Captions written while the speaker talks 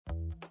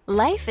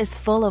Life is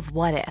full of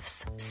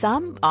what-ifs.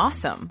 Some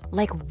awesome,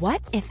 like what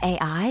if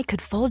AI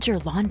could fold your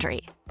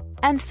laundry?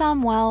 And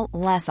some, well,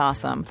 less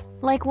awesome,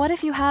 like what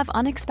if you have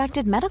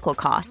unexpected medical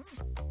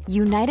costs?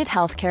 United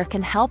Healthcare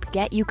can help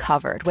get you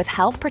covered with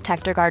Health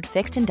Protector Guard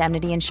fixed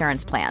indemnity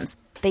insurance plans.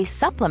 They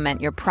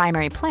supplement your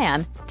primary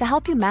plan to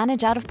help you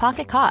manage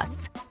out-of-pocket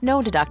costs.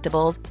 No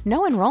deductibles,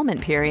 no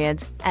enrollment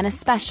periods, and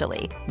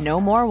especially no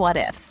more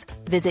what-ifs.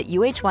 Visit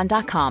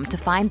uh1.com to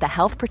find the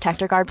Health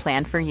Protector Guard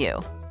plan for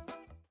you.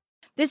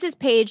 This is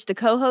Paige, the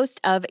co-host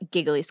of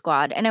Giggly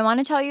Squad, and I want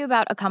to tell you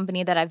about a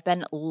company that I've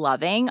been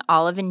loving,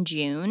 Olive &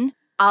 June.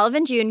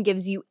 Olive & June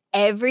gives you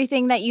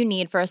everything that you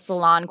need for a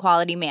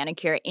salon-quality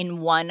manicure in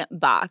one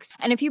box.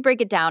 And if you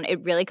break it down,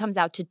 it really comes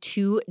out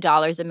to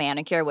 $2 a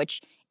manicure, which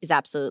is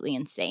absolutely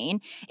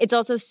insane. It's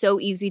also so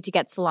easy to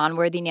get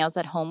salon-worthy nails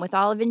at home with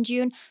Olive &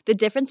 June. The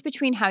difference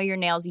between how your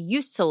nails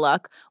used to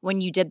look when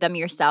you did them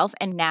yourself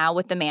and now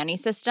with the Mani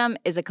system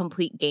is a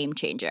complete game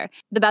changer.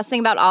 The best thing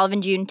about Olive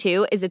 & June,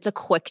 too, is it's a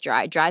quick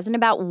dry. Dries in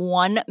about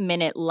 1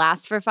 minute,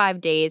 lasts for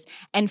 5 days,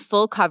 and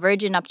full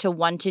coverage in up to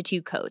 1 to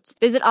 2 coats.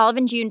 Visit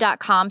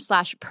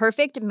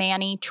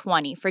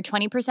oliveandjune.com/perfectmani20 for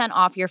 20%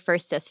 off your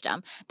first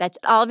system. That's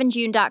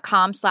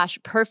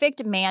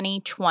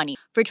oliveandjune.com/perfectmani20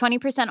 for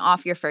 20%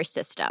 off your first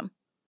system.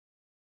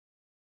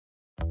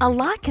 A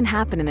lot can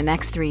happen in the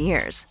next 3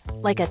 years.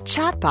 Like a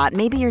chatbot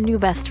may be your new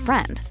best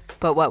friend.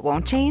 But what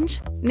won't change?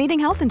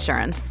 Needing health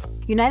insurance.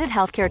 United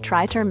Healthcare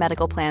Tri-Term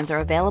Medical Plans are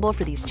available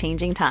for these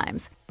changing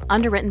times.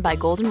 Underwritten by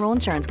Golden Rule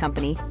Insurance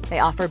Company, they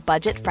offer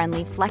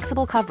budget-friendly,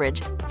 flexible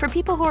coverage for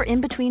people who are in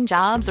between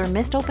jobs or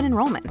missed open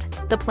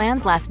enrollment. The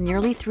plans last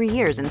nearly 3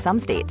 years in some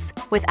states,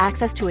 with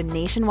access to a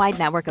nationwide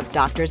network of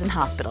doctors and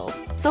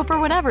hospitals. So for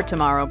whatever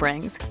tomorrow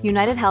brings,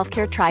 United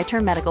Healthcare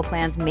Tri-Term Medical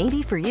Plans may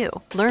be for you.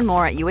 Learn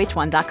more at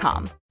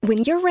uh1.com. When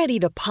you're ready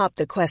to pop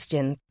the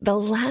question, the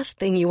last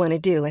thing you want to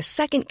do is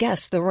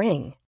second-guess the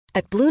ring.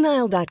 At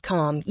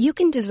BlueNile.com, you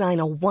can design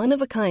a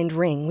one-of-a-kind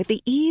ring with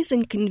the ease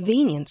and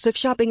convenience of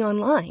shopping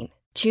online.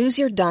 Choose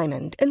your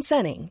diamond and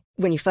setting.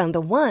 When you find the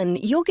one,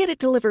 you'll get it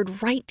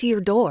delivered right to your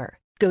door.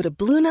 Go to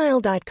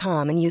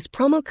BlueNile.com and use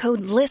promo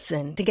code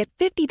LISTEN to get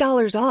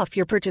 $50 off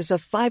your purchase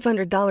of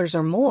 $500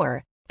 or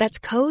more. That's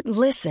code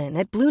LISTEN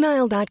at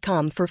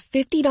BlueNile.com for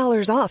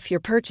 $50 off your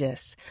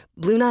purchase.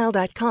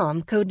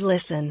 BlueNile.com, code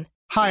LISTEN.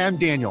 Hi, I'm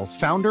Daniel,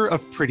 founder of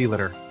Pretty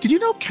Litter. Did you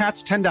know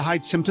cats tend to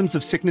hide symptoms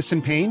of sickness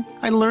and pain?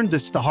 I learned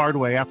this the hard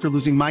way after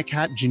losing my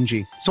cat,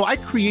 Gingy. So I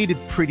created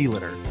Pretty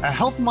Litter, a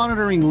health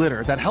monitoring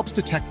litter that helps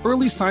detect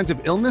early signs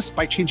of illness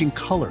by changing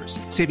colors,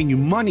 saving you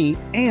money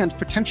and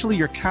potentially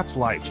your cat's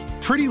life.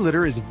 Pretty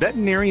Litter is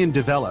veterinarian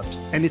developed,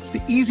 and it's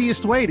the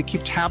easiest way to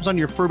keep tabs on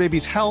your fur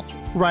baby's health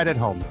right at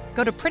home.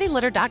 Go to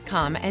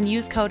prettylitter.com and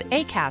use code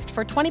ACAST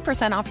for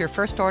 20% off your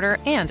first order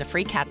and a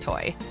free cat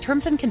toy.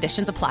 Terms and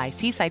conditions apply.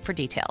 See site for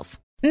details.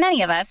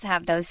 Many of us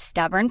have those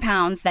stubborn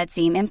pounds that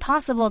seem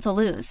impossible to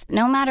lose,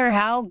 no matter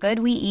how good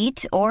we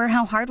eat or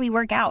how hard we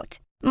work out.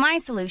 My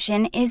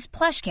solution is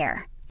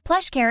PlushCare.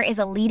 PlushCare is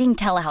a leading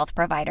telehealth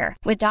provider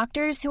with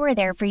doctors who are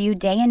there for you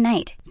day and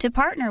night to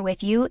partner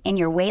with you in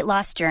your weight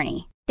loss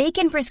journey. They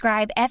can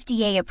prescribe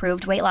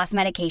FDA-approved weight loss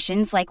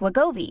medications like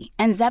Wegovy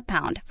and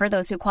Zepbound for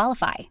those who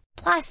qualify.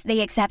 Plus,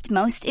 they accept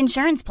most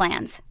insurance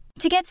plans.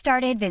 To get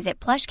started, visit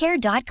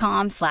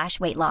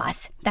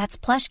plushcare.com/weightloss. That's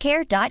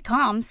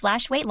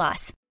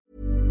plushcare.com/weightloss.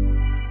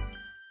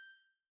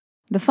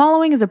 The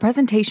following is a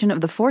presentation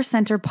of the Force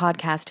Center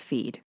podcast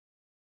feed.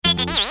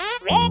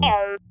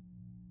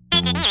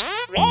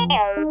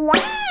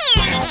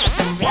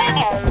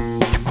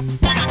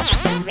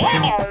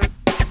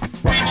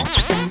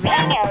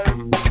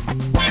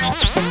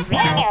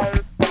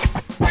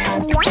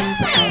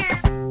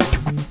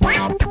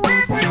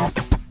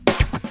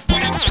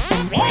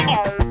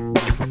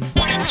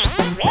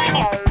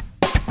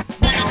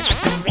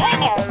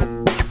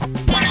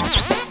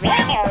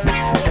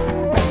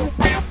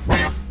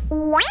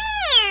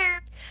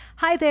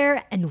 Hi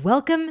there, and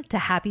welcome to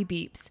Happy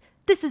Beeps.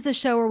 This is a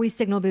show where we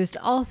signal boost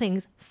all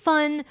things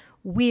fun,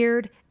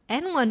 weird,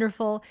 and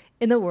wonderful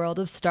in the world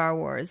of Star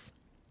Wars.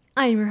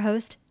 I'm your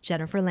host,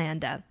 Jennifer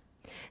Landa.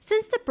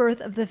 Since the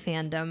birth of the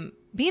fandom,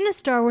 being a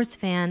Star Wars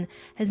fan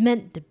has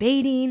meant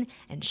debating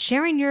and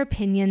sharing your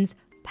opinions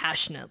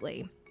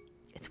passionately.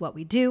 It's what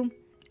we do,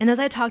 and as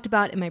I talked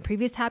about in my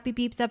previous Happy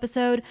Beeps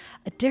episode,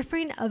 a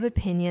differing of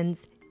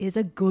opinions is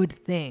a good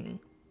thing.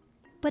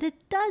 But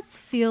it does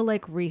feel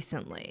like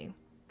recently,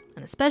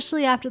 and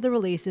especially after the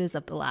releases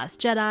of The Last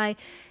Jedi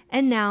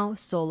and now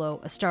Solo,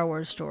 A Star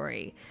Wars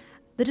Story,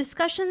 the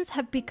discussions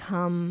have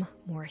become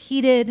more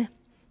heated,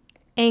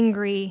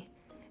 angry,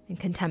 and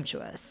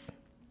contemptuous.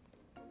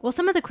 While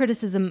some of the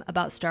criticism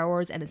about Star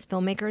Wars and its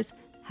filmmakers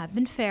have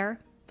been fair,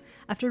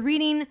 after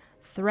reading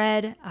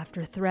thread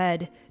after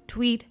thread,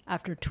 tweet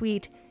after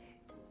tweet,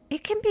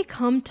 it can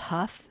become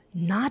tough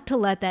not to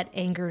let that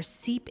anger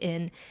seep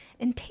in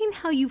and taint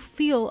how you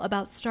feel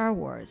about Star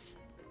Wars.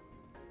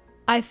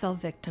 I fell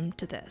victim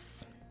to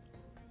this.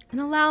 And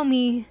allow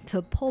me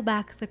to pull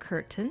back the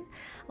curtain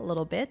a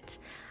little bit.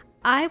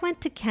 I went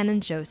to Ken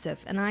and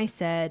Joseph and I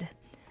said,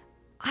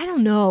 I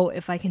don't know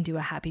if I can do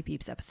a Happy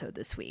Beeps episode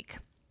this week.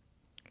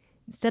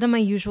 Instead of my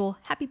usual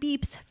Happy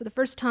Beeps, for the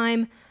first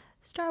time,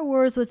 Star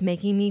Wars was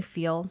making me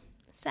feel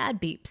sad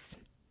beeps.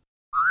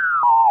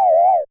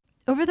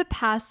 Over the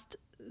past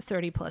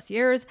 30 plus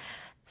years,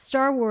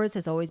 Star Wars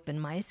has always been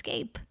my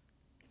escape.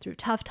 Through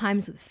tough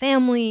times with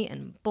family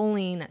and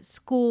bullying at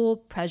school,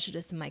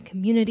 prejudice in my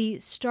community,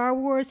 Star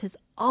Wars has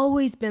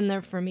always been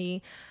there for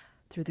me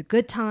through the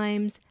good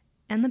times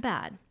and the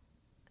bad.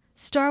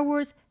 Star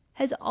Wars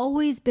has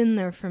always been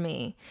there for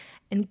me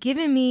and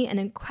given me an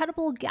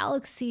incredible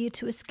galaxy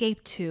to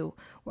escape to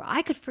where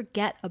I could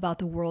forget about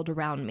the world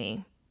around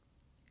me.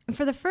 And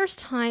for the first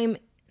time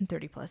in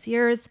 30 plus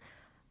years,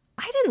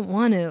 I didn't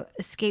want to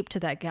escape to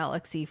that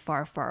galaxy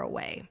far, far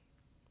away.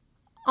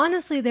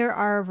 Honestly, there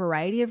are a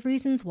variety of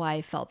reasons why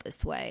I felt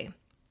this way.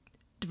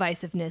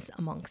 Divisiveness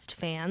amongst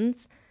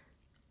fans,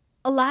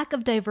 a lack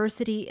of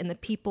diversity in the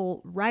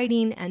people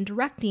writing and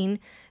directing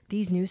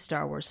these new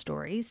Star Wars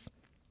stories,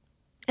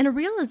 and a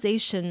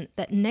realization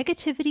that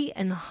negativity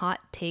and hot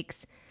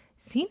takes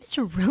seems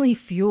to really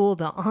fuel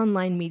the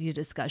online media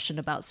discussion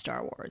about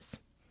Star Wars.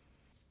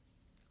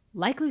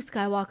 Like Luke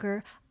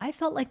Skywalker, I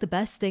felt like the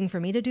best thing for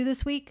me to do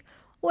this week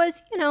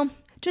was,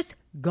 just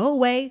go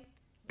away,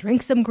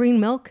 drink some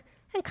green milk,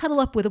 and cuddle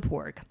up with a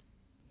porg.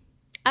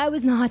 I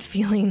was not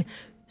feeling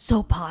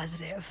so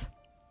positive.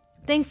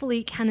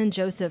 Thankfully, Ken and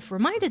Joseph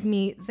reminded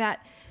me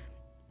that,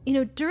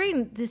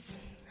 during this,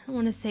 I don't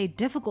want to say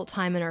difficult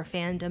time in our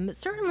fandom, but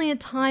certainly a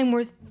time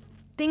where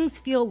things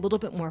feel a little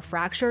bit more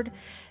fractured,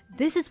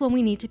 this is when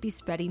we need to be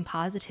spreading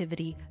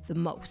positivity the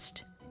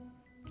most.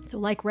 So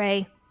like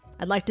Rey,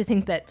 I'd like to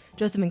think that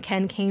Joseph and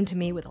Ken came to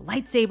me with a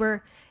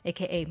lightsaber,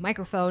 aka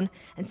microphone,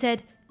 and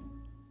said,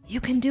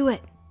 "You can do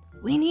it.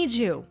 We need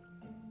you."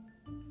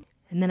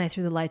 And then I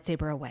threw the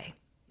lightsaber away.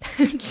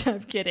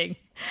 I'm kidding.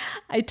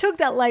 I took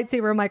that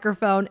lightsaber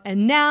microphone,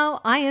 and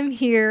now I am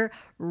here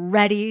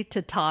ready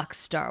to talk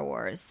Star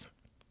Wars.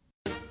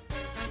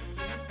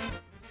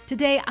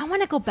 Today, I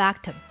want to go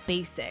back to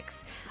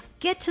basics,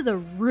 get to the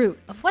root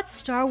of what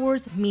Star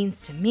Wars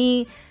means to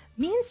me,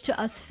 means to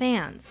us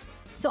fans.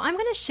 So I'm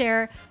going to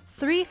share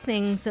 3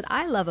 things that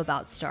I love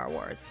about Star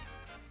Wars.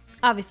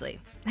 Obviously,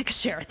 I could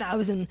share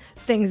 1,000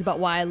 things about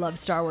why I love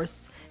Star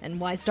Wars and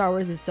why Star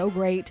Wars is so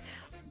great.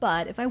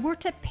 But if I were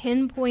to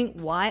pinpoint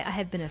why I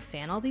have been a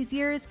fan all these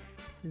years,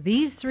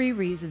 these 3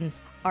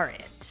 reasons are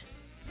it.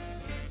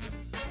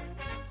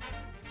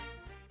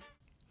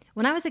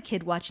 When I was a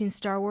kid watching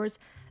Star Wars,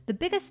 the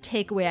biggest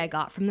takeaway I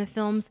got from the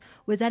films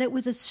was that it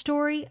was a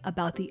story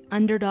about the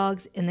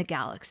underdogs in the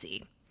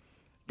galaxy.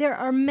 There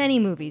are many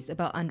movies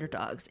about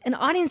underdogs, and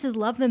audiences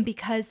love them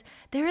because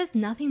there is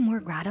nothing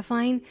more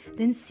gratifying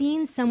than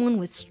seeing someone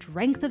with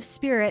strength of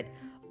spirit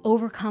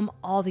overcome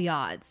all the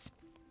odds.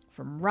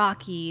 From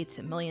Rocky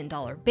to $1 Million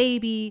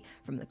Baby,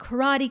 from The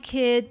Karate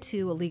Kid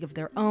to A League of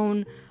Their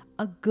Own,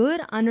 a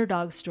good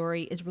underdog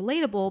story is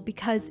relatable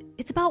because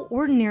it's about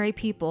ordinary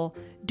people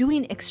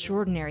doing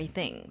extraordinary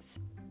things.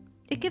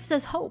 It gives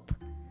us hope.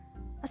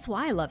 That's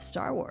why I love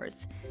Star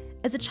Wars.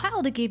 As a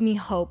child, it gave me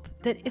hope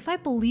that if I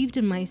believed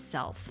in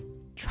myself,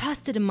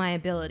 trusted in my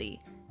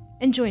ability,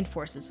 and joined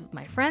forces with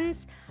my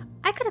friends,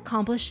 I could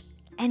accomplish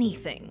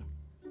anything.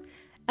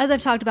 As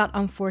I've talked about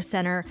on Force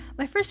Center,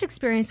 my first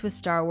experience with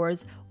Star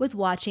Wars was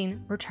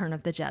watching Return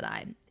of the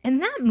Jedi. And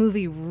that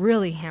movie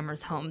really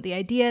hammers home the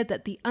idea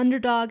that the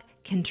underdog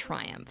can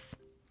triumph.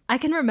 I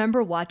can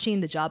remember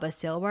watching the Jabba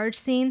sail barge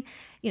scene.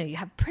 You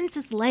have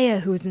Princess Leia,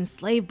 who is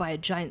enslaved by a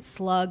giant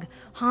slug.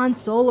 Han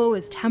Solo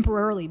is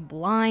temporarily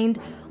blind.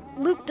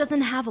 Luke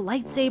doesn't have a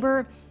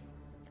lightsaber.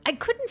 I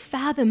couldn't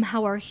fathom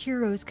how our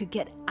heroes could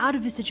get out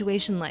of a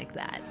situation like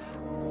that.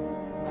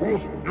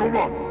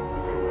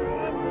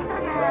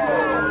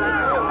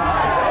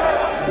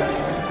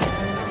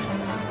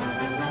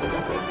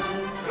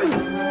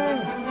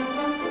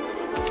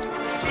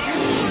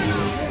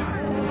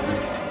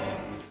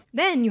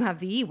 Then you have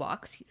the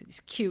Ewoks,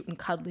 these cute and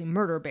cuddly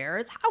murder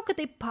bears. How could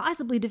they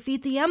possibly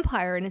defeat the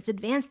Empire and its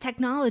advanced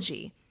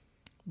technology?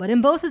 But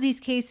in both of these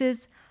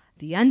cases,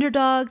 the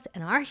underdogs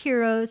and our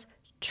heroes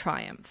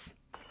triumph.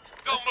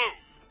 Don't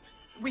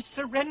move! We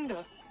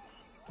surrender!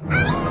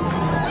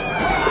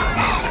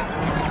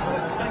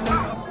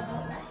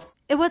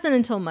 It wasn't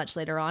until much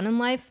later on in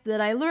life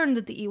that I learned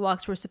that the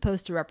Ewoks were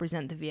supposed to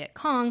represent the Viet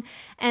Cong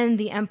and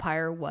the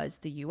Empire was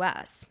the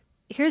US.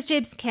 Here's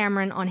James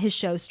Cameron on his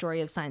show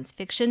Story of Science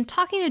Fiction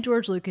talking to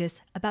George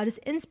Lucas about his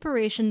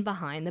inspiration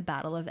behind the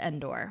Battle of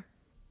Endor.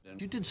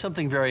 You did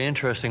something very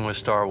interesting with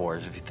Star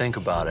Wars, if you think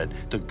about it.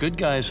 The good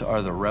guys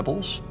are the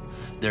rebels.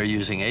 They're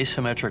using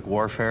asymmetric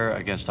warfare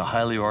against a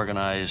highly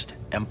organized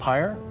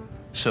empire.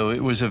 So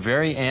it was a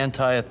very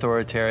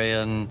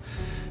anti-authoritarian,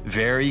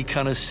 very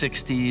kind of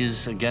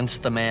 60s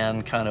against the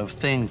man kind of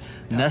thing,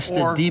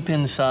 nested deep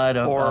inside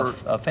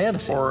of a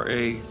fantasy. Or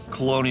a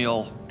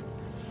colonial,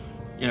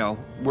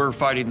 we're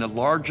fighting the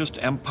largest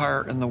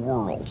empire in the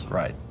world.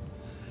 Right.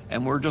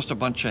 And we're just a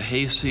bunch of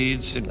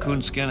hayseeds in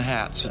coonskin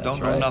hats that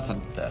don't know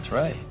nothing. That's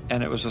right.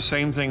 And it was the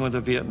same thing with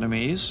the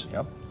Vietnamese.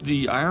 Yep.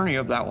 The irony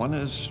of that one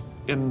is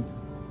in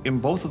in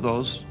both of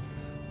those,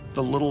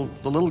 the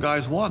little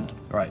guys won.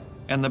 Right.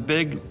 And the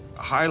big,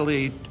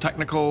 highly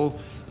technical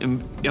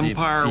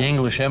empire... The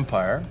English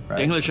Empire, right?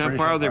 The English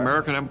Empire, the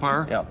American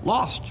Empire, yeah.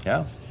 lost.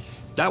 Yeah.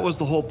 That was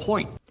the whole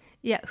point.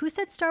 Yeah, who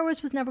said Star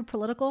Wars was never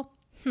political?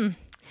 You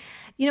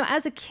know,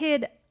 as a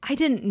kid, I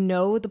didn't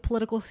know the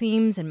political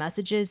themes and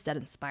messages that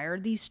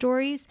inspired these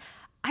stories.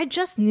 I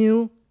just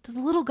knew that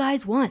the little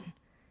guys won,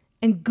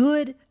 and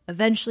good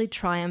eventually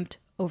triumphed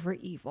over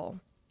evil.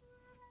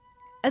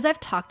 As I've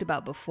talked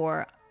about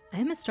before,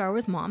 I'm a Star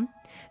Wars mom,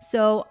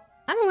 so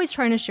I'm always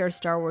trying to share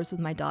Star Wars with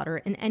my daughter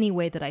in any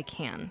way that I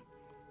can.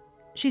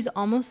 She's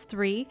almost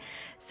 3,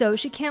 so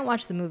she can't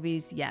watch the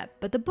movies yet,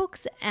 but the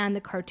books and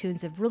the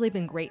cartoons have really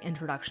been great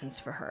introductions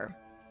for her.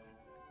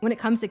 When it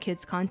comes to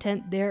kids'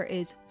 content, there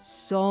is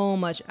so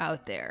much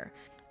out there.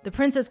 The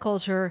princess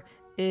culture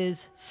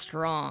is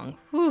strong.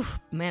 Whew,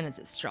 man, is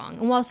it strong.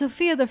 And while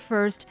Sofia the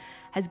First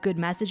has good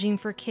messaging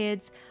for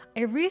kids,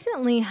 I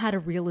recently had a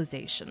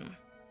realization.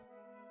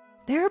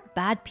 There are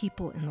bad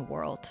people in the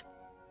world.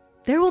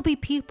 There will be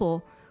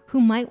people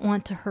who might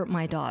want to hurt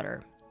my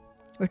daughter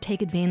or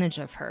take advantage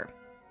of her.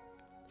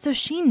 So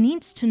she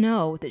needs to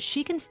know that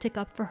she can stick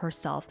up for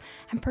herself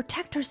and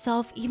protect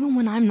herself even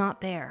when I'm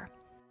not there.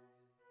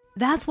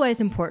 That's why it's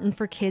important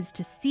for kids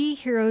to see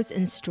heroes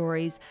in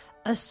stories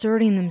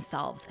asserting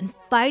themselves and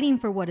fighting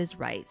for what is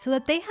right so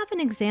that they have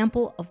an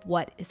example of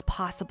what is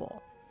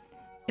possible.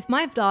 If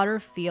my daughter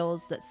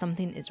feels that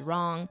something is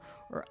wrong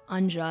or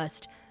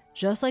unjust,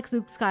 just like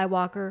Luke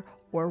Skywalker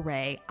or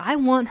Rey, I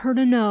want her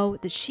to know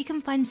that she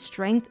can find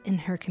strength in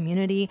her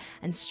community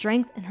and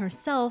strength in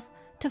herself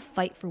to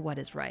fight for what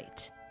is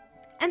right.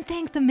 And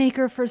thank the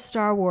maker for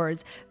Star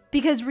Wars,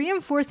 because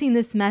reinforcing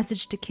this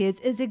message to kids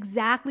is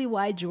exactly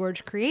why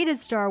George created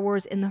Star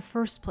Wars in the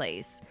first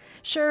place.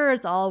 Sure,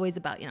 it's always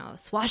about,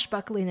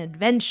 swashbuckling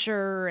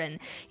adventure and,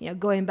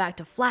 going back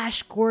to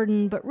Flash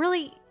Gordon, but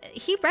really,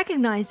 he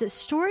recognized that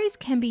stories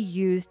can be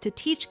used to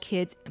teach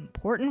kids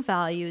important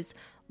values,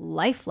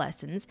 life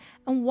lessons,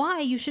 and why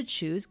you should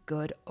choose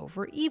good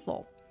over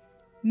evil.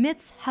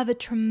 Myths have a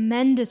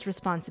tremendous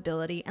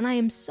responsibility, and I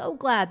am so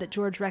glad that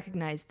George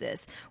recognized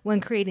this when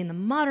creating the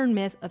modern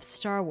myth of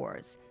Star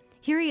Wars.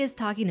 Here he is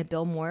talking to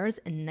Bill Moyers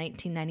in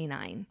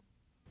 1999.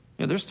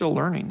 They're still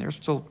learning. They're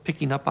still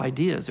picking up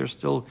ideas. They're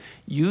still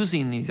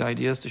using these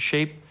ideas to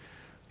shape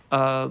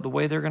the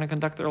way they're going to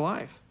conduct their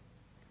life.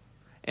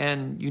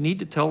 And you need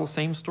to tell the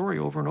same story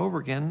over and over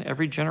again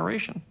every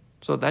generation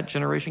so that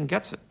generation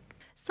gets it.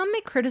 Some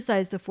may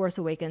criticize The Force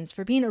Awakens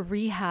for being a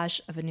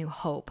rehash of A New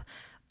Hope,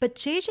 but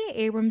J.J.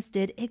 Abrams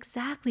did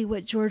exactly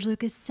what George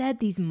Lucas said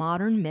these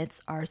modern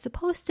myths are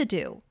supposed to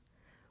do.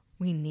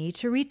 We need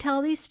to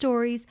retell these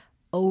stories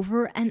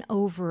over and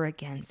over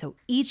again so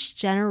each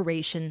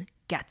generation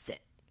gets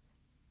it.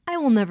 I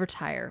will never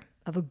tire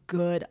of a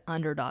good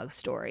underdog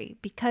story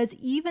because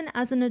even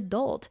as an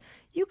adult,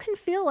 you can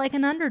feel like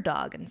an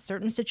underdog in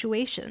certain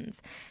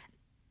situations.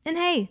 And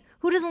hey,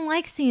 who doesn't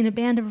like seeing a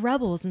band of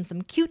rebels and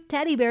some cute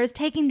teddy bears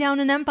taking down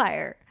an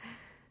empire?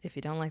 If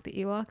you don't like the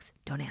Ewoks,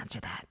 don't answer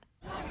that.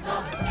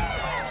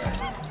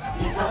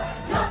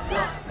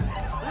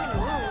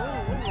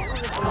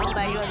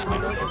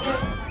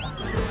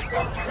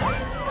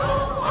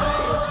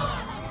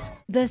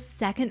 The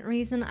second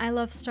reason I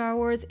love Star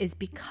Wars is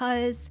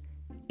because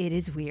it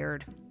is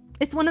weird.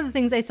 It's one of the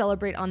things I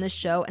celebrate on this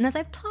show, and as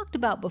I've talked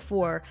about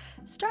before,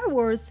 Star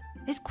Wars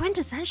is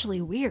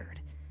quintessentially weird.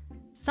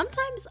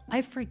 Sometimes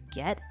I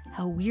forget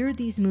how weird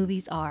these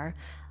movies are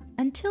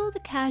until the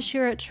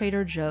cashier at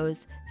Trader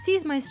Joe's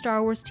sees my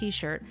Star Wars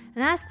t-shirt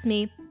and asks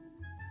me,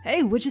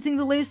 "Hey, what'd you think of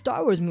the latest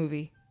Star Wars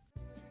movie?"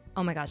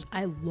 Oh my gosh,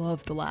 I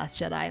love The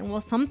Last Jedi, and while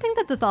some think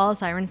that the Thala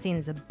Siren scene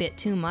is a bit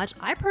too much,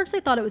 I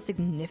personally thought it was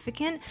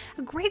significant,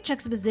 a great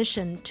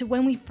juxtaposition to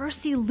when we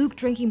first see Luke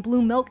drinking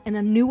blue milk in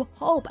A New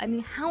Hope. I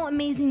mean, how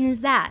amazing is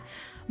that?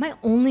 My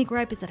only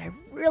gripe is that I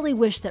really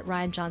wish that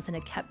Rian Johnson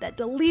had kept that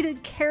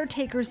deleted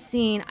caretaker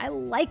scene. I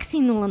like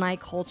seeing the Lanai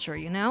culture,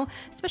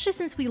 especially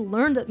since we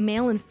learned that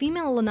male and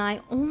female Lanai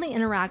only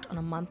interact on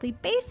a monthly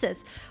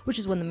basis, which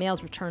is when the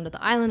males return to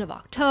the island of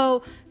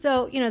Ahch-To.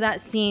 So,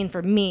 that scene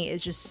for me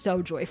is just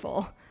so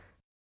joyful.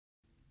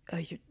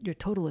 Your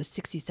total is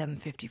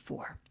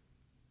 6754.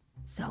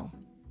 So,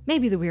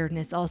 maybe the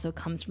weirdness also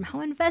comes from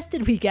how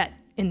invested we get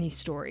in these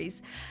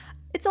stories.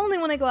 It's only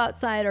when I go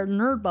outside our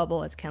nerd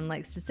bubble, as Ken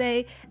likes to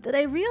say, that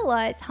I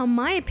realize how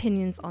my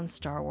opinions on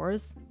Star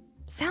Wars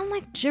sound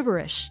like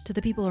gibberish to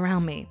the people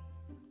around me.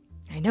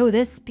 I know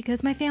this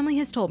because my family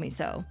has told me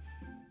so.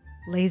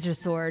 Laser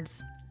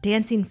swords,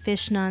 dancing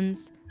fish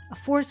nuns, a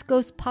Force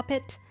ghost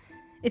puppet.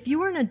 If you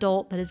are an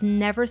adult that has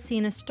never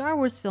seen a Star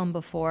Wars film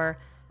before,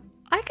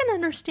 I can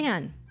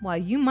understand why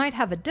you might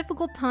have a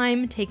difficult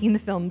time taking the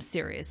films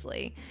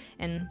seriously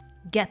and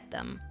get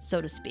them, so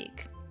to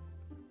speak.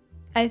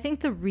 I think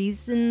the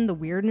reason the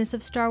weirdness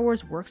of Star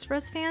Wars works for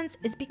us fans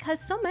is because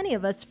so many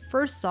of us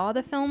first saw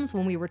the films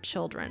when we were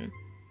children.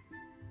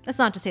 That's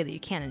not to say that you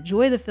can't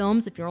enjoy the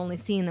films if you're only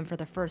seeing them for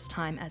the first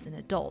time as an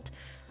adult,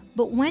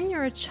 but when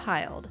you're a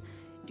child,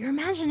 your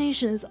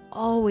imagination is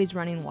always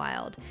running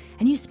wild,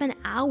 and you spend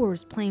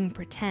hours playing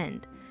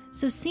pretend.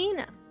 So seeing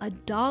a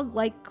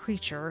dog-like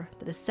creature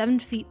that is 7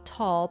 feet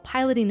tall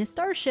piloting a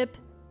starship,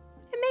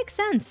 it makes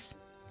sense.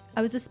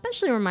 I was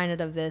especially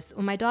reminded of this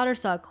when my daughter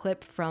saw a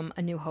clip from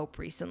A New Hope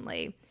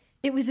recently.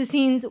 It was the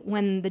scenes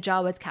when the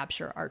Jawas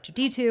capture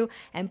R2-D2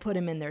 and put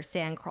him in their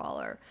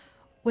sandcrawler.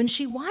 When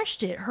she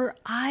watched it, her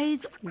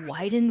eyes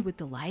widened with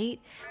delight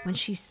when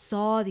she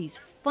saw these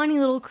funny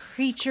little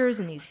creatures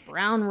in these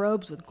brown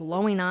robes with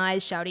glowing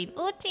eyes shouting,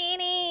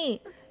 "Utini!"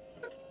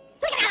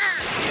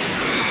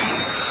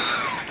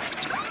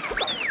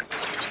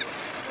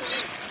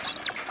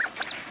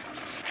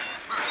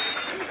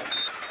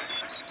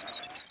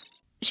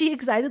 She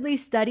excitedly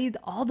studied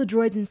all the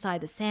droids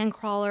inside the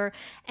sandcrawler,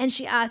 and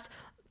she asked,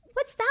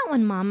 "What's that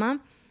one, Mama?"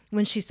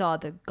 when she saw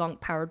the Gonk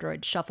power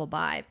droid shuffle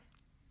by.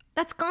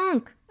 "That's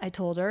Gonk," I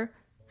told her.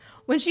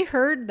 When she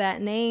heard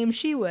that name,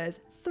 she was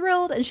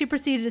thrilled, and she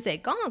proceeded to say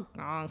 "Gonk,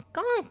 Gonk,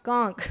 Gonk,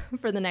 Gonk"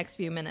 for the next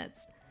few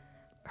minutes.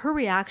 Her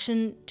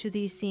reaction to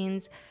these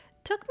scenes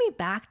took me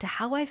back to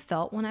how I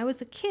felt when I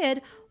was a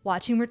kid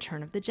watching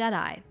Return of the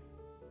Jedi.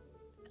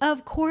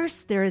 Of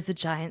course there is a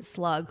giant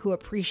slug who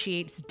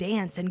appreciates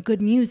dance and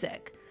good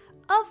music.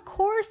 Of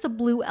course a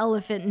blue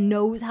elephant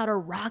knows how to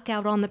rock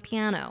out on the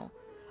piano.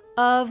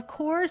 Of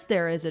course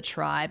there is a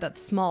tribe of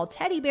small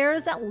teddy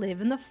bears that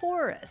live in the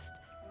forest.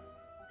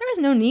 There is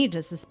no need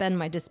to suspend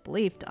my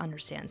disbelief to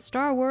understand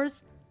Star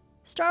Wars.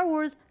 Star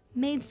Wars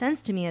made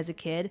sense to me as a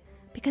kid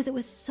because it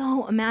was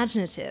so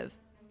imaginative.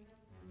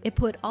 It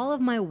put all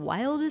of my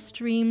wildest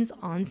dreams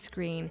on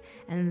screen,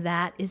 and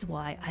that is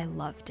why I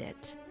loved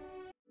it.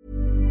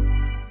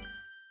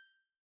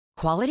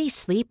 Quality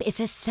sleep is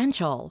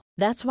essential.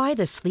 That's why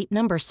the Sleep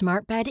Number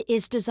Smart Bed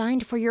is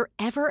designed for your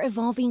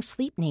ever-evolving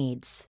sleep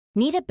needs.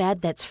 Need a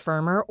bed that's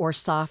firmer or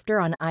softer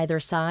on either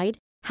side?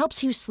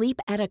 Helps you sleep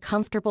at a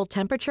comfortable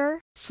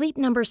temperature? Sleep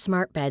Number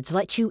Smart Beds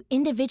let you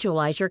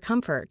individualize your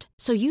comfort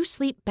so you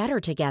sleep better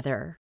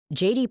together.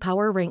 J.D.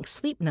 Power ranks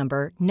Sleep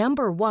Number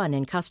 #1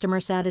 in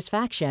customer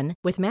satisfaction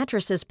with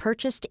mattresses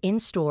purchased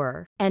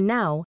in-store. And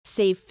now,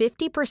 save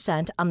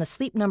 50% on the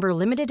Sleep Number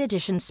Limited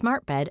Edition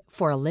Smart Bed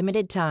for a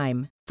limited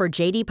time. For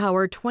J.D.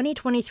 Power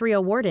 2023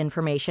 award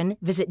information,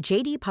 visit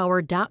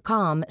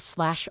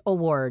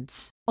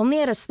jdpower.com/awards.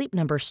 Only at a Sleep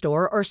Number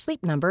store or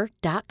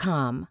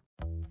sleepnumber.com.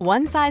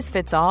 One size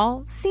fits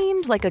all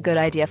seemed like a good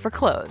idea for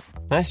clothes.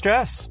 Nice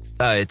dress.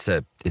 It's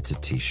a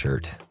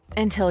t-shirt.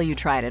 Until you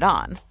tried it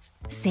on.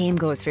 Same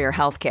goes for your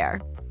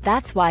healthcare.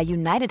 That's why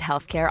United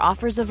Healthcare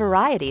offers a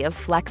variety of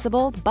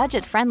flexible,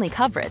 budget-friendly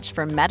coverage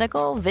for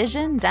medical,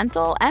 vision,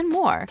 dental, and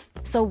more.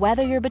 So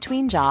whether you're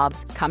between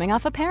jobs, coming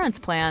off a parent's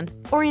plan,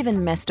 or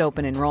even missed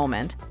open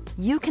enrollment,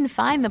 you can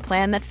find the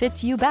plan that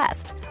fits you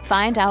best.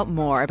 Find out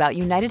more about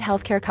United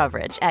Healthcare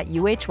coverage at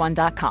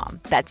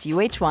UH1.com. That's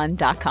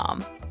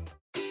UH1.com.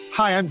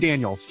 Hi, I'm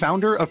Daniel,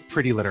 founder of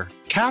Pretty Litter.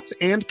 Cats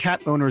and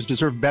cat owners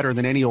deserve better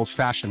than any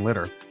old-fashioned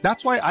litter.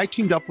 That's why I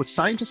teamed up with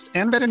scientists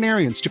and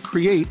veterinarians to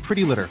create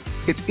Pretty Litter.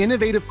 Its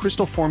innovative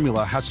crystal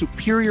formula has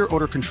superior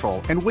odor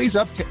control and weighs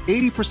up to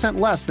 80%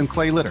 less than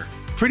clay litter.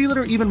 Pretty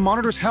Litter even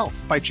monitors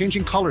health by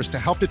changing colors to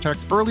help detect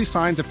early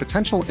signs of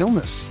potential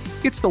illness.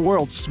 It's the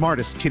world's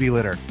smartest kitty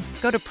litter.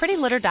 Go to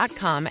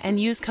prettylitter.com and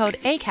use code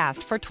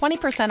ACAST for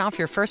 20% off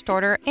your first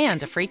order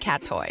and a free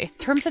cat toy.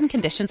 Terms and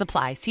conditions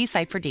apply. See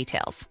site for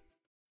details.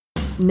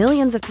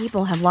 Millions of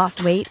people have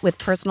lost weight with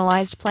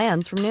personalized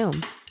plans from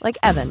Noom. Like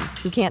Evan,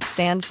 who can't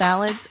stand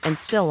salads and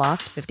still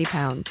lost 50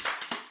 pounds.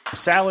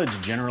 Salads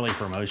generally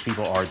for most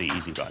people are the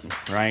easy button,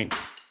 right?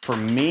 For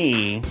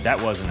me,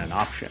 that wasn't an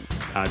option.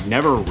 I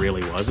never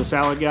really was a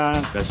salad guy.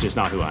 That's just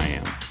not who I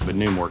am. But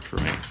Noom worked for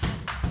me.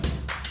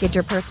 Get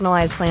your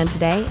personalized plan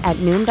today at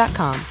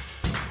Noom.com.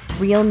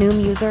 Real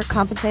Noom user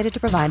compensated to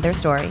provide their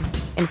story.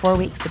 In 4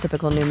 weeks, the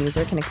typical Noom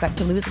user can expect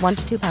to lose 1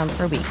 to 2 pounds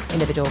per week.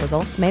 Individual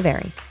results may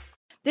vary.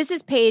 This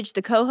is Paige,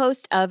 the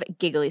co-host of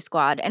Giggly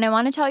Squad, and I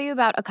want to tell you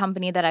about a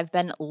company that I've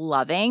been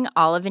loving,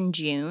 Olive &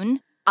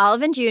 June.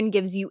 Olive & June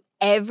gives you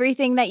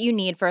everything that you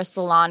need for a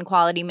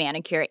salon-quality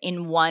manicure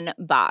in one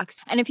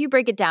box. And if you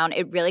break it down,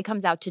 it really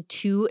comes out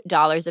to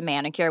 $2 a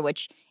manicure,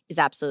 which is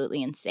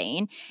absolutely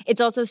insane.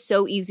 It's also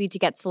so easy to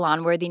get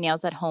salon-worthy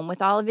nails at home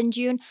with Olive &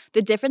 June.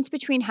 The difference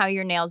between how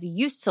your nails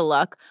used to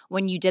look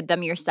when you did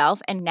them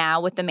yourself and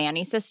now with the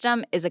Mani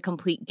system is a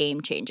complete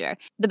game changer.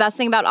 The best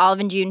thing about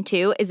Olive & June,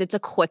 too, is it's a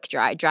quick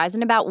dry. Dries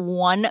in about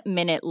 1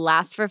 minute,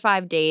 lasts for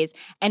 5 days,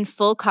 and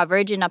full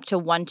coverage in up to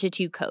 1 to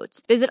 2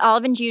 coats. Visit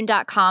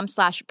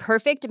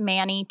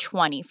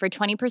oliveandjune.com/perfectmani20 for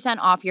 20%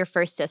 off your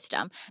first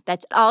system.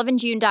 That's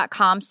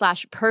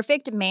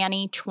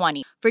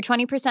oliveandjune.com/perfectmani20 for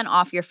 20%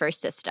 off your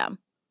first system.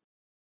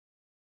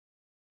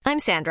 I'm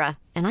Sandra,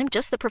 and I'm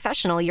just the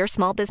professional your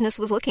small business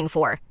was looking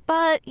for.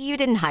 But you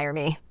didn't hire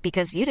me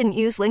because you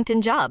didn't use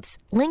LinkedIn Jobs.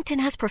 LinkedIn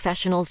has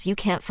professionals you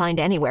can't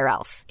find anywhere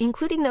else,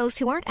 including those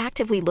who aren't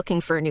actively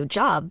looking for a new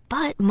job,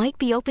 but might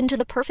be open to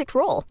the perfect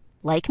role,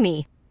 like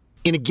me.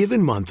 In a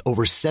given month,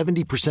 over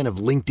 70% of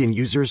LinkedIn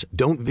users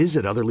don't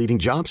visit other leading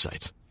job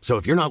sites. So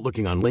if you're not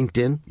looking on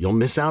LinkedIn, you'll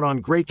miss out on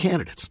great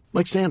candidates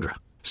like Sandra.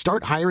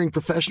 Start hiring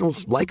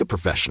professionals like a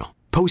professional.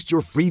 Post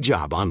your free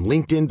job on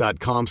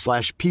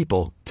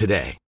linkedin.com/people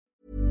today.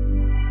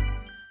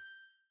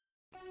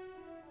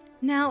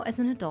 Now, as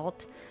an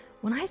adult,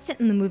 when I sit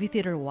in the movie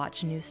theater to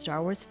watch a new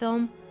Star Wars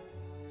film,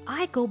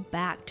 I go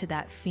back to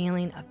that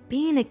feeling of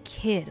being a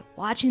kid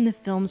watching the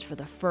films for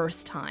the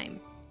first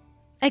time.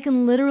 I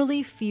can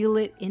literally feel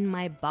it in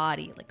my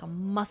body, like a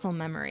muscle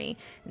memory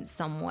in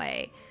some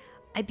way.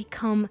 I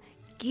become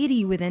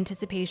giddy with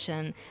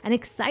anticipation and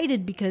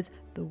excited because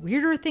the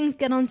weirder things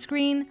get on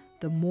screen,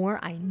 the more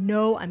I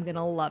know I'm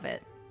gonna love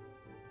it.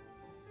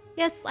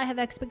 Yes, I have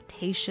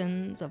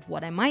expectations of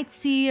what I might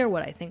see or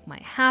what I think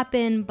might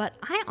happen, but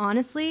I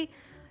honestly,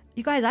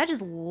 you guys, I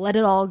just let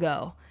it all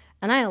go.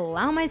 And I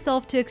allow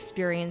myself to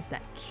experience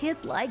that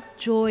kid-like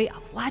joy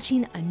of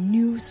watching a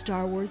new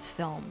Star Wars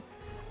film.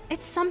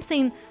 It's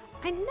something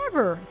I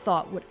never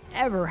thought would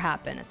ever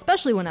happen,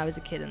 especially when I was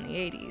a kid in the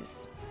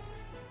 80s.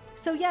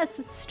 So yes,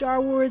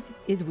 Star Wars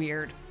is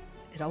weird.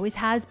 It always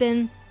has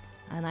been,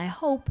 and I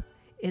hope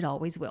it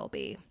always will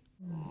be.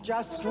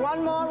 Just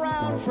one more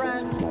round,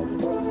 friend,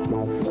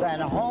 then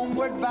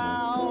homeward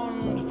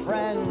bound,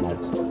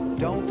 friend.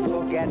 Don't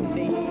forget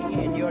me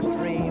in your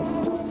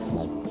dreams.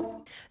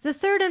 The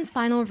third and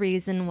final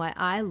reason why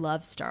I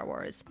love Star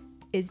Wars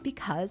is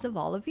because of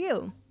all of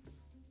you.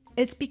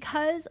 It's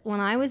because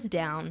when I was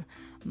down,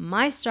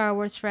 my Star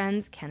Wars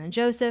friends, Ken and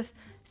Joseph,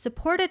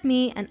 supported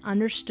me and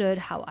understood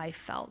how I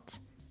felt.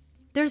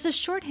 There's a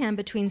shorthand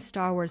between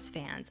Star Wars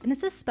fans, and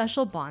it's a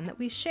special bond that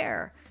we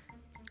share.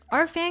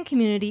 Our fan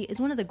community is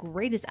one of the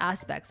greatest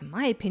aspects, in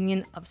my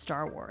opinion, of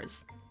Star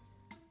Wars.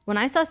 When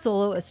I saw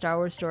Solo: A Star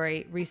Wars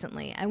Story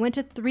recently, I went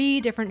to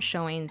 3 different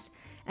showings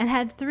and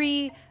had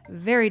 3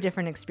 very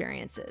different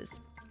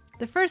experiences.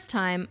 The first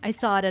time, I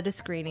saw it at a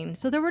screening,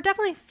 so there were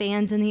definitely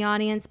fans in the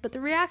audience, but the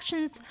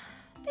reactions,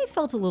 they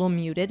felt a little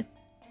muted.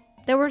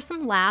 There were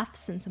some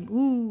laughs and some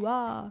ooh,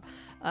 ah,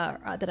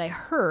 that I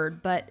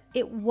heard, but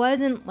it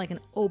wasn't like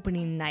an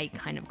opening night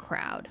kind of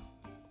crowd.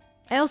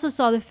 I also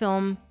saw the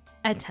film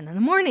at 10 in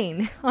the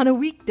morning on a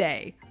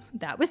weekday.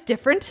 That was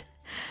different.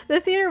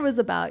 The theater was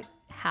about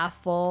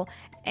half full,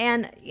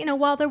 and,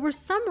 while there were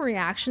some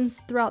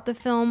reactions throughout the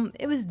film,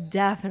 it was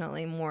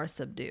definitely more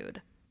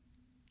subdued.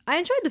 I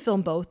enjoyed the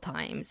film both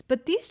times,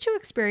 but these 2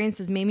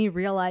 experiences made me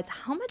realize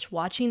how much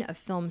watching a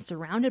film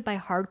surrounded by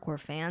hardcore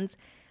fans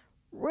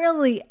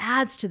really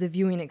adds to the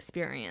viewing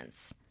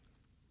experience.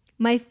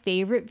 My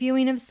favorite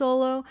viewing of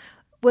Solo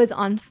was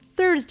on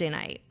Thursday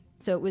night,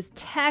 so it was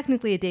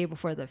technically a day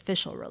before the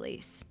official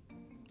release.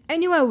 I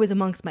knew I was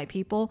amongst my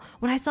people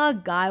when I saw a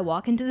guy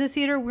walk into the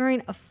theater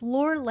wearing a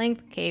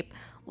floor-length cape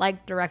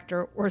like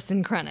director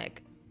Orson Krennic.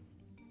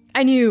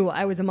 I knew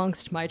I was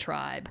amongst my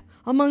tribe,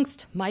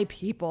 amongst my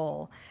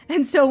people.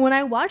 And so when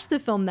I watched the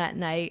film that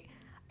night,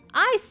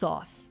 I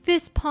saw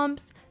fist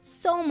pumps,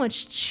 so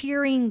much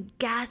cheering,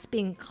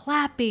 gasping,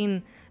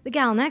 clapping. The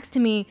gal next to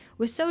me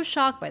was so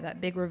shocked by that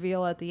big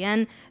reveal at the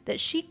end that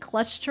she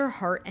clutched her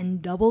heart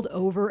and doubled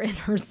over in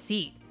her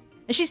seat.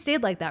 And she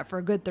stayed like that for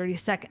a good 30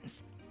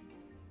 seconds.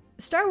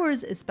 Star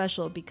Wars is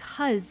special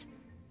because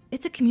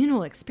it's a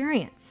communal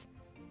experience.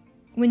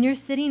 When you're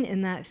sitting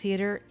in that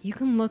theater, you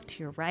can look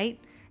to your right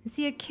and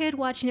see a kid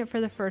watching it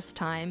for the first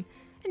time,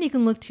 and you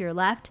can look to your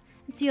left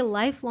and see a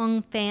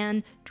lifelong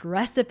fan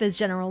dressed up as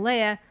General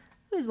Leia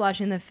who's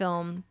watching the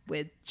film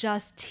with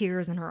just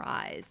tears in her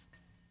eyes.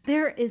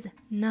 There is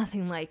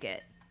nothing like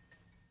it.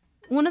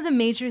 One of the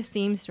major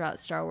themes throughout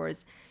Star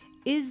Wars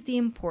is the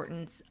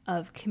importance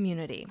of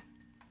community.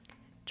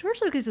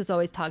 George Lucas has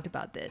always talked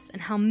about this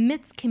and how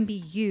myths can be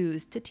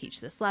used to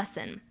teach this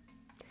lesson.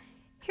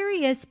 Here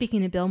he is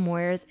speaking to Bill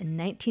Moyers in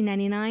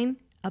 1999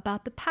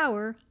 about the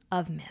power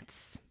of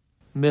myths.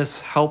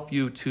 Myths help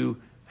you to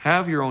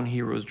have your own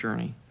hero's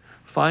journey,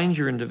 find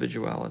your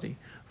individuality,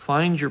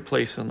 find your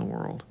place in the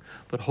world,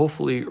 but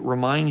hopefully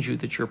remind you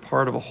that you're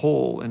part of a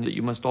whole and that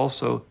you must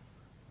also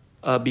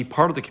be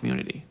part of the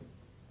community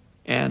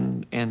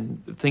and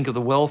think of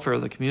the welfare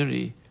of the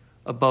community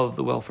above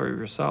the welfare of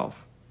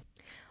yourself.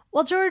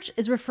 While George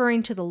is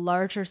referring to the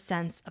larger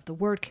sense of the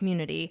word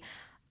community,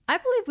 I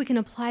believe we can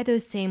apply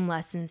those same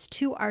lessons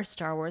to our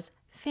Star Wars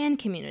fan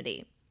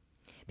community.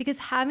 Because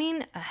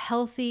having a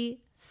healthy,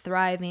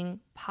 thriving,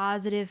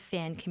 positive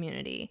fan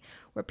community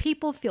where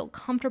people feel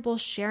comfortable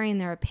sharing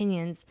their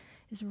opinions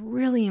is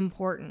really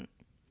important.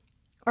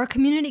 Our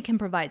community can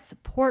provide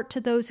support to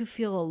those who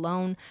feel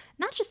alone,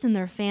 not just in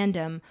their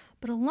fandom,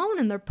 but alone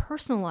in their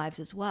personal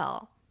lives as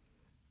well.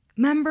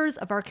 Members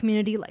of our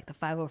community, like the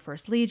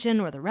 501st Legion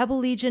or the Rebel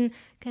Legion,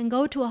 can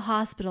go to a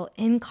hospital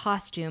in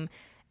costume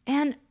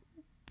and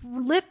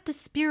lift the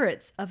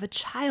spirits of a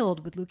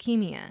child with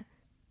leukemia.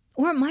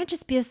 Or it might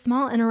just be a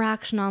small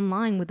interaction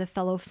online with a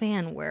fellow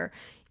fan where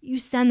you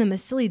send them a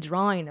silly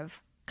drawing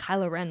of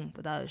Kylo Ren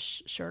without a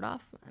shirt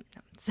off.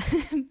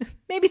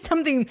 Maybe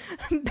something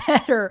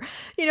better,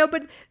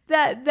 but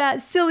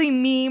that silly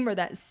meme or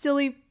that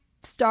silly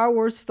Star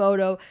Wars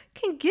photo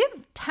can give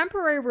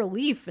temporary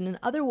relief in an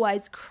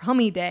otherwise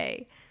crummy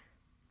day.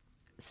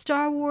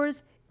 Star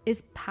Wars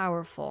is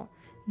powerful,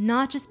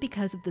 not just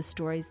because of the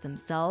stories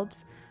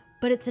themselves,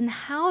 but it's in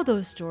how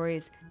those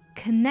stories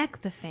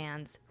connect the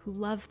fans who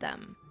love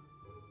them.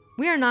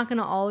 We are not going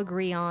to all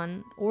agree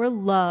on or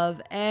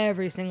love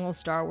every single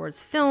Star Wars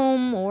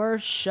film or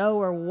show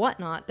or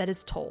whatnot that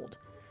is told.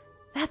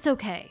 That's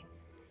okay.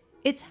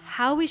 It's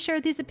how we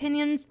share these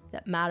opinions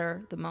that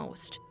matter the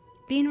most.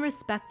 Being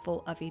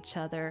respectful of each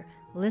other,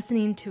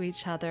 listening to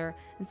each other,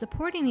 and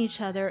supporting each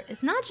other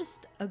is not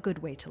just a good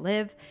way to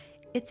live,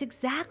 it's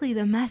exactly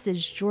the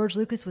message George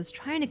Lucas was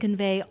trying to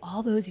convey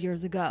all those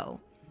years ago.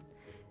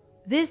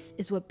 This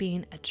is what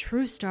being a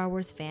true Star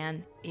Wars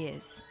fan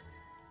is.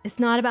 It's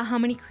not about how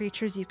many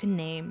creatures you can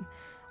name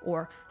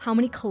or how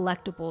many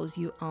collectibles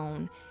you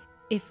own.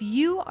 If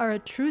you are a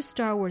true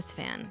Star Wars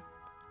fan,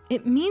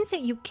 it means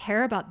that you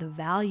care about the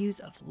values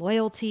of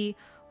loyalty,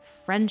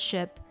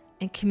 friendship,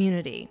 and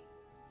community.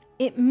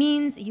 It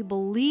means you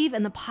believe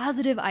in the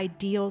positive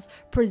ideals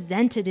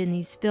presented in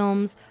these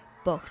films,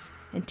 books,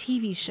 and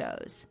TV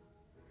shows.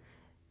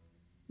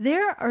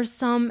 There are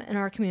some in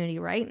our community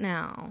right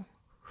now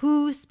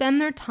who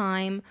spend their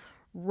time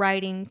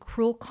writing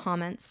cruel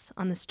comments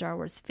on the Star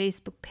Wars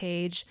Facebook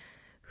page,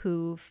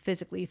 who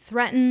physically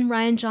threaten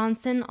Rian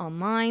Johnson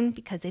online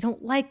because they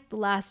don't like The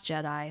Last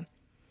Jedi,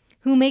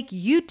 who make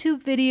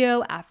YouTube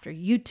video after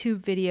YouTube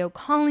video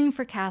calling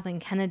for Kathleen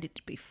Kennedy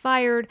to be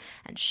fired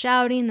and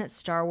shouting that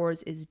Star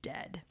Wars is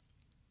dead.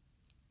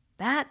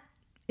 That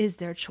is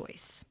their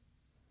choice.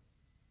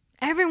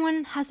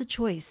 Everyone has a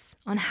choice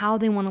on how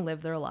they want to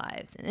live their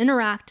lives and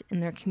interact in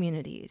their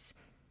communities.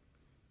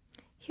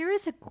 Here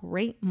is a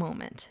great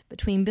moment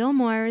between Bill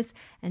Moyers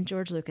and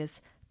George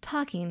Lucas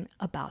talking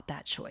about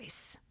that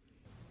choice.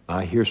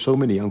 I hear so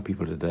many young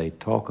people today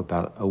talk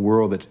about a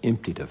world that's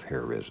emptied of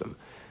heroism,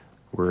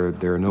 where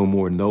there are no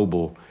more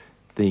noble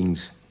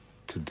things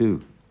to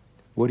do.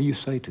 What do you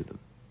say to them?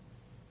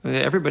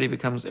 Everybody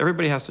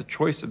has the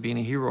choice of being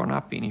a hero or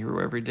not being a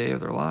hero every day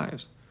of their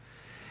lives.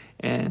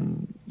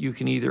 And you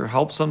can either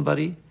help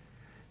somebody,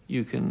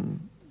 you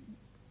can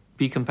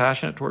be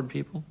compassionate toward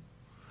people,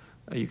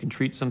 you can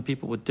treat some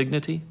people with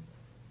dignity,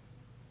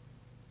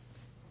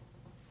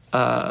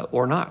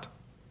 or not.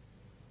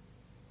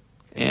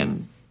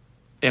 And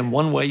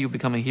one way you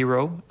become a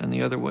hero, and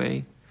the other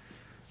way,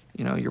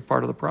 you're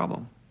part of the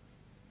problem.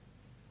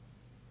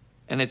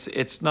 And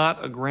it's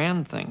not a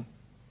grand thing.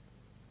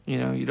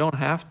 You don't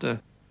have to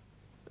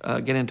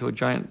get into a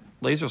giant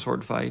laser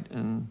sword fight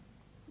and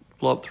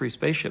blow up 3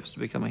 spaceships to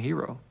become a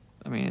hero.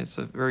 I mean, it's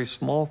a very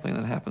small thing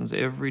that happens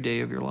every day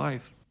of your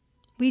life.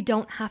 We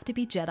don't have to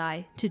be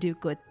Jedi to do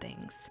good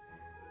things.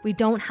 We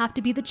don't have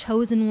to be the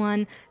chosen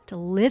one to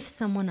lift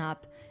someone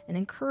up and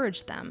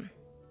encourage them.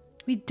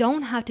 We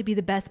don't have to be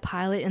the best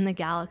pilot in the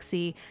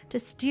galaxy to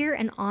steer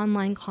an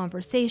online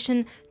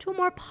conversation to a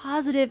more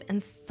positive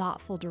and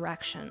thoughtful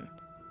direction.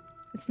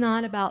 It's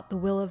not about the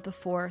will of the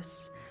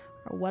Force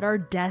or what our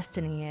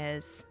destiny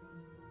is.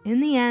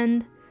 In the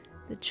end,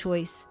 the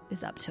choice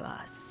is up to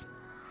us.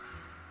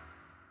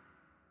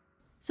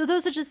 So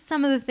those are just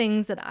some of the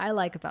things that I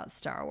like about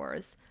Star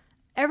Wars.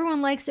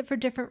 Everyone likes it for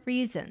different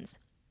reasons.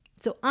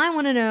 So I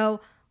want to know,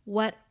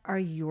 what are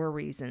your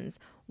reasons?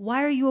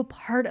 Why are you a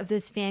part of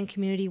this fan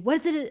community?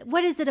 What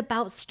is it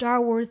about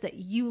Star Wars that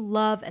you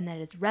love and that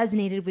has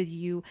resonated with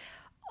you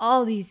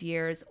all these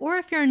years? Or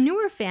if you're a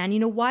newer fan,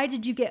 why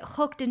did you get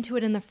hooked into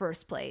it in the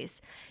first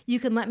place? You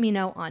can let me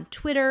know on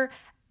Twitter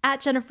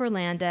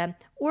 @JenniferLanda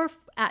or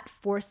at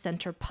Force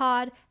Center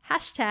Pod,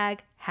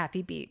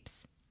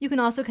 #HappyBeeps. You can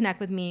also connect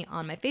with me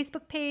on my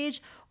Facebook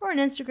page or on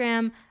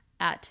Instagram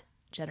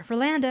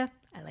 @JenniferLanda.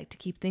 I like to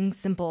keep things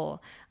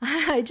simple.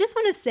 I just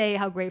want to say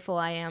how grateful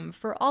I am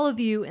for all of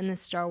you in the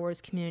Star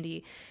Wars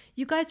community.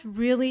 You guys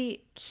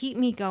really keep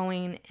me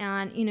going,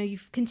 and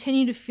you've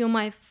continued to fuel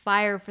my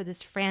fire for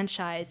this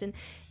franchise. And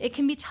it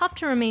can be tough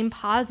to remain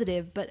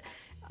positive, but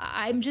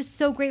I'm just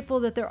so grateful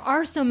that there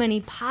are so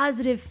many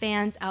positive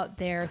fans out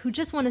there who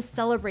just want to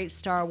celebrate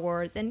Star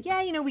Wars. And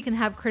we can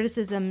have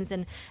criticisms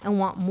and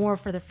want more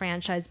for the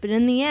franchise, but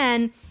in the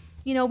end,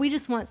 we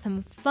just want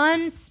some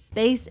fun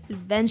space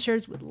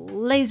adventures with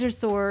laser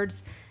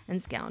swords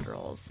and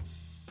scoundrels.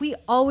 We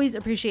always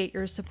appreciate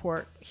your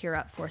support here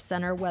at Force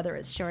Center, whether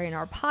it's sharing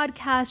our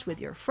podcast with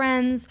your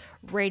friends,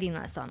 rating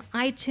us on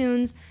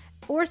iTunes,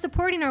 or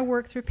supporting our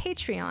work through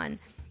Patreon.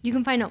 You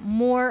can find out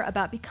more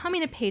about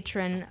becoming a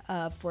patron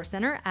of Force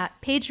Center at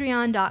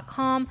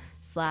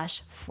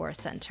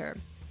patreon.com/ForceCenter.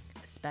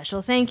 A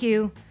special thank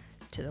you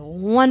to the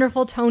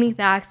wonderful Tony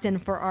Thaxton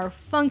for our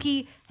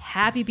funky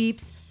Happy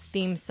Beeps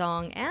theme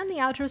song and the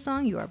outro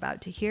song you are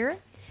about to hear.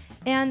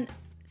 And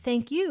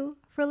thank you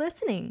for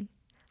listening.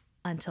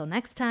 Until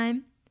next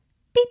time,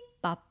 beep,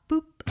 bop,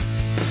 boop.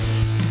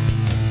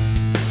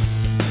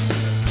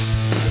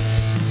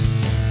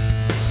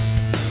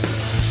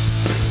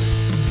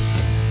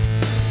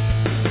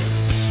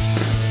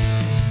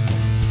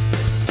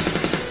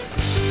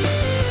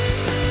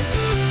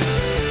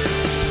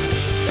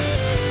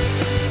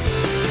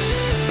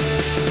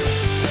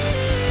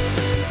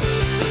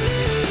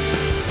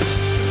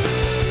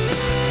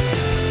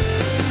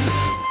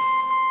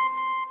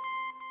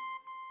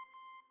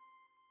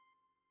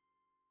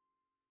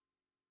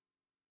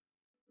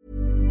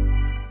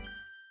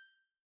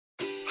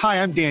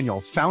 Hi, I'm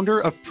Daniel, founder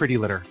of Pretty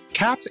Litter.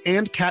 Cats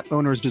and cat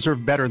owners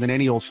deserve better than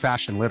any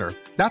old-fashioned litter.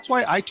 That's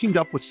why I teamed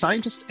up with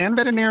scientists and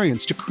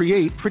veterinarians to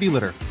create Pretty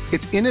Litter.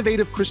 Its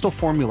innovative crystal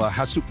formula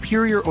has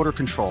superior odor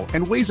control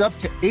and weighs up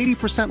to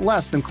 80%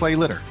 less than clay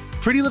litter.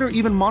 Pretty Litter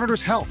even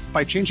monitors health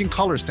by changing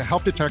colors to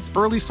help detect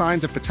early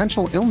signs of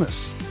potential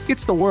illness.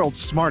 It's the world's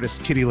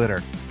smartest kitty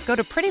litter. Go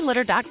to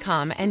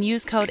prettylitter.com and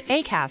use code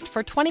ACAST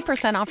for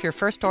 20% off your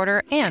first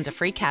order and a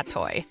free cat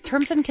toy.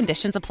 Terms and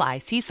conditions apply.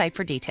 See site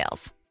for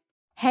details.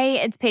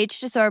 Hey, it's Paige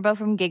DeSorbo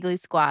from Giggly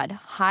Squad.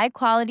 High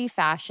quality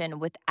fashion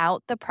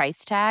without the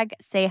price tag.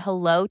 Say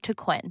hello to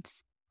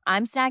Quince.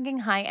 I'm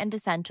snagging high-end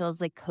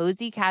essentials like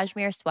cozy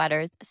cashmere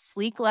sweaters,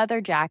 sleek leather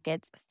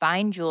jackets,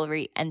 fine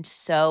jewelry, and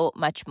so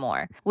much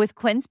more. With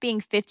Quince being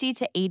 50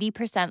 to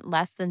 80%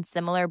 less than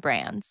similar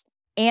brands.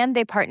 And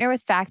they partner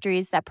with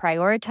factories that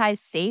prioritize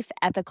safe,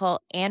 ethical,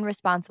 and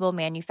responsible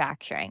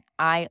manufacturing.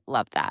 I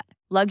love that.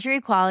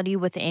 Luxury quality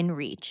within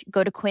reach.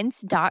 Go to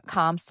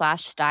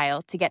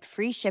quince.com/style to get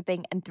free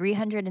shipping and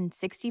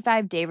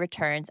 365-day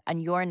returns on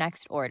your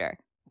next order.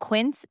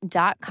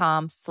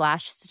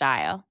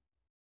 Quince.com/style.